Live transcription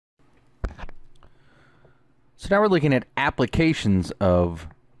So now we're looking at applications of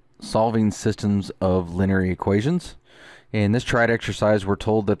solving systems of linear equations. In this tried exercise, we're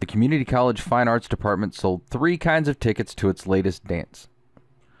told that the Community College Fine Arts Department sold 3 kinds of tickets to its latest dance.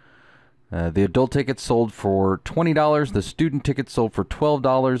 The adult tickets sold for $20, the student tickets sold for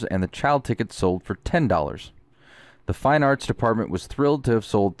 $12, and the child tickets sold for $10. The Fine Arts Department was thrilled to have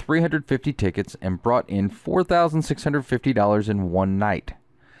sold 350 tickets and brought in $4,650 in one night.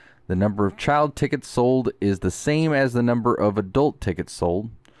 The number of child tickets sold is the same as the number of adult tickets sold.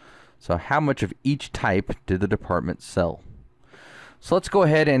 So how much of each type did the department sell? So let's go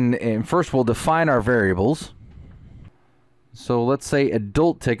ahead and first we'll define our variables. So let's say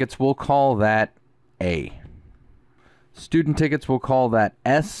adult tickets, we'll call that A. Student tickets, we'll call that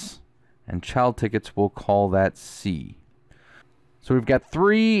S. And child tickets, we'll call that C. So we've got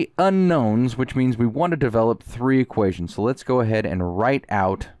 3 unknowns, which means we want to develop 3 equations. So let's go ahead and write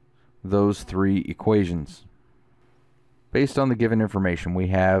out those 3 equations. Based on the given information, we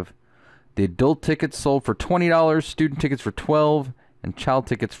have the adult tickets sold for $20, student tickets for $12, and child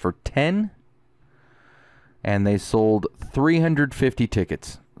tickets for $10. And they sold 350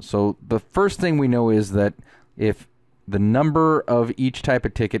 tickets. So the first thing we know is that if the number of each type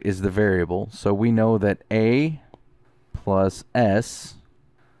of ticket is the variable, so we know that A plus S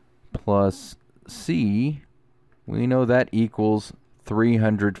plus C, we know that equals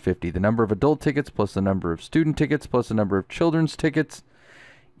 350. The number of adult tickets plus the number of student tickets plus the number of children's tickets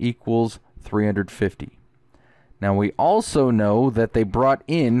equals 350. Now we also know that they brought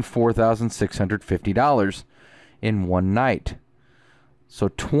in $4,650 in one night. So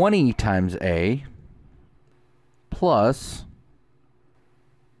 20 times A plus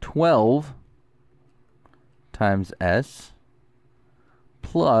 12 times S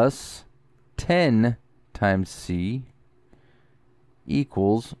plus 10 times C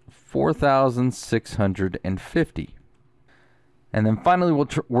equals 4,650. And then finally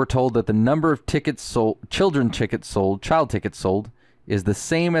we're told that the number of tickets sold, child tickets sold, is the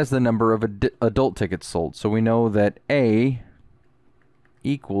same as the number of adult tickets sold. So we know that A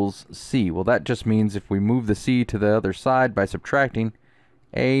equals C. Well, that just means if we move the C to the other side by subtracting,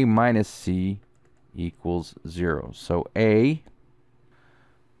 A minus C equals 0. So A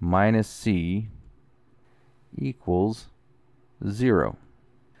minus C equals 0.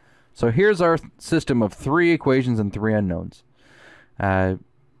 So here's our system of 3 equations and 3 unknowns.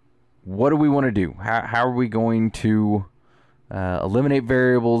 What do we want to do? How are we going to eliminate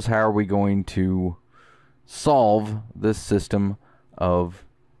variables? How are we going to solve this system of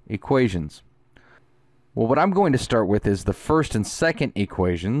equations? Well, what I'm going to start with is the first and second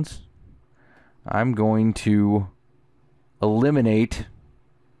equations. I'm going to eliminate,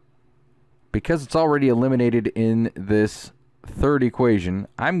 because it's already eliminated in this third equation,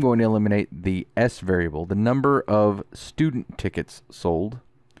 I'm going to eliminate the S variable, the number of student tickets sold.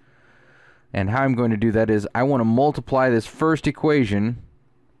 And how I'm going to do that is I want to multiply this first equation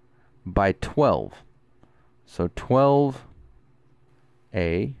by 12. So 12A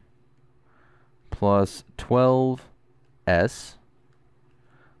plus 12S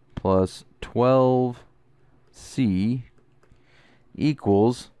plus 12C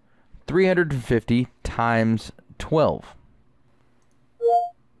equals 350 times 12.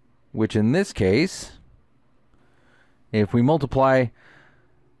 Which in this case, if we multiply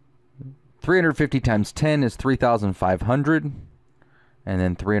 350 times 10 is 3,500, and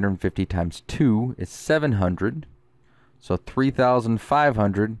then 350 times 2 is 700. So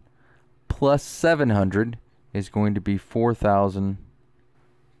 3,500 plus 700 is going to be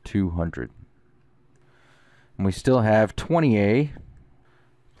 4,200. And we still have 20A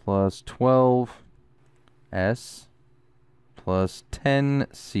plus 12S plus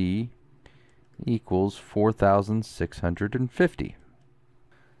 10C equals 4,650.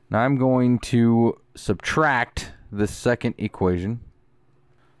 Now I'm going to subtract the second equation.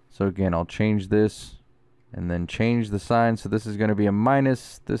 So again, I'll change this and then change the sign. So this is going to be a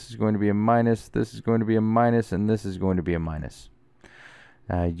minus, this is going to be a minus, this is going to be a minus, and this is going to be a minus.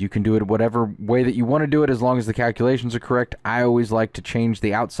 You can do it whatever way that you want to do it as long as the calculations are correct. I always like to change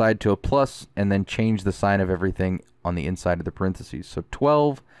the outside to a plus and then change the sign of everything on the inside of the parentheses. So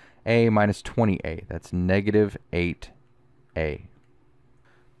 12A minus 20A, that's negative 8A.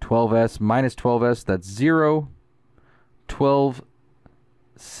 12S minus 12S, that's 0.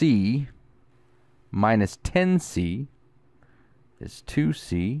 12C minus 10C is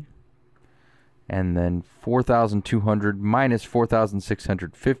 2C. And then 4,200 minus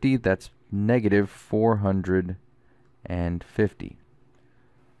 4,650, that's negative 450.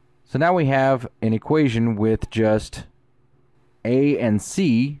 So now we have an equation with just A and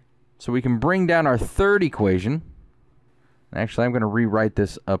C So we can bring down our third equation. Actually, I'm going to rewrite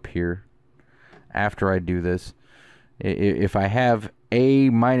this up here after I do this. If I have A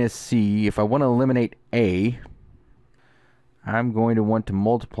minus C, if I want to eliminate A, I'm going to want to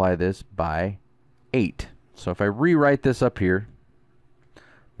multiply this by 8. So if I rewrite this up here,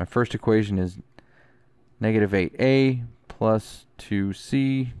 my first equation is negative 8A plus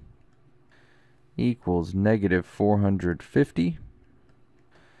 2C equals negative 450.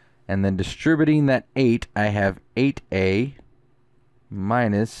 And then distributing that 8, I have 8A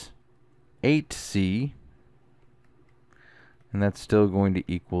minus 8C, and that's still going to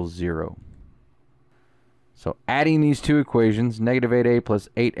equal 0. So adding these two equations, negative 8A plus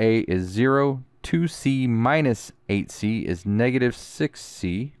 8A is 0. 2C minus 8C is negative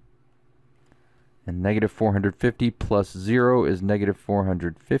 6C. And negative 450 plus 0 is negative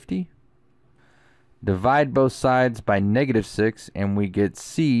 450. Divide both sides by negative 6, and we get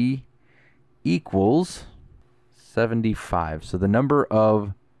C equals 75. So the number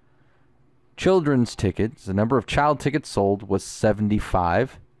of children's tickets, the number of child tickets sold was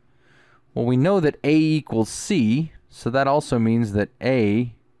 75. Well, we know that A equals C, so that also means that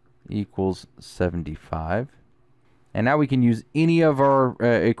A equals 75. And now we can use any of our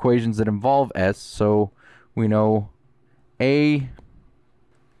equations that involve S. So we know A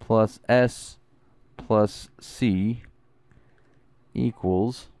plus S plus C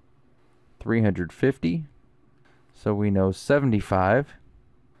equals 350. So we know 75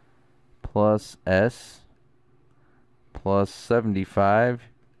 plus S plus 75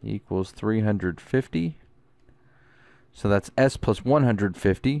 equals 350. So that's S plus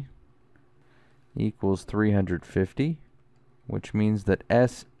 150 equals 350, which means that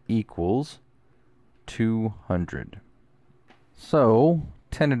S equals 200. So,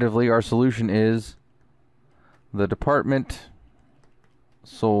 tentatively, our solution is the department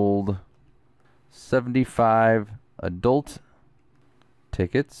sold 75 adult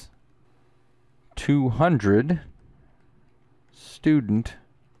tickets, 200 student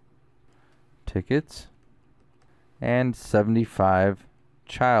tickets, and 75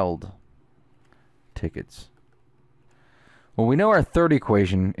 child tickets. Well, we know our third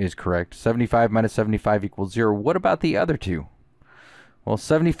equation is correct. 75 minus 75 equals 0. What about the other two? Well,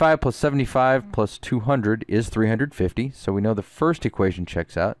 75 plus 75 plus 200 is 350. So we know the first equation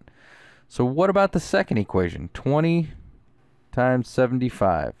checks out. So what about the second equation? 20 times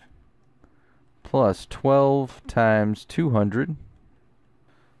 75 plus 12 times 200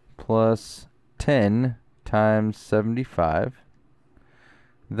 plus 10 times 75.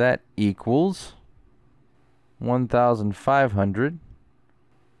 That equals 1,500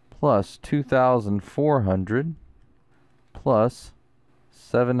 plus 2,400 plus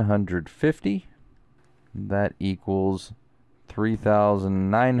 750. That equals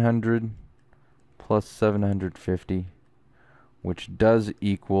 3,900 plus 750, which does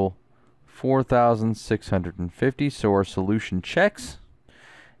equal 4,650. So our solution checks,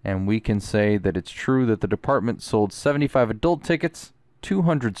 and we can say that it's true that the department sold 75 adult tickets,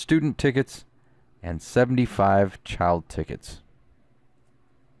 200 student tickets, and 75 child tickets.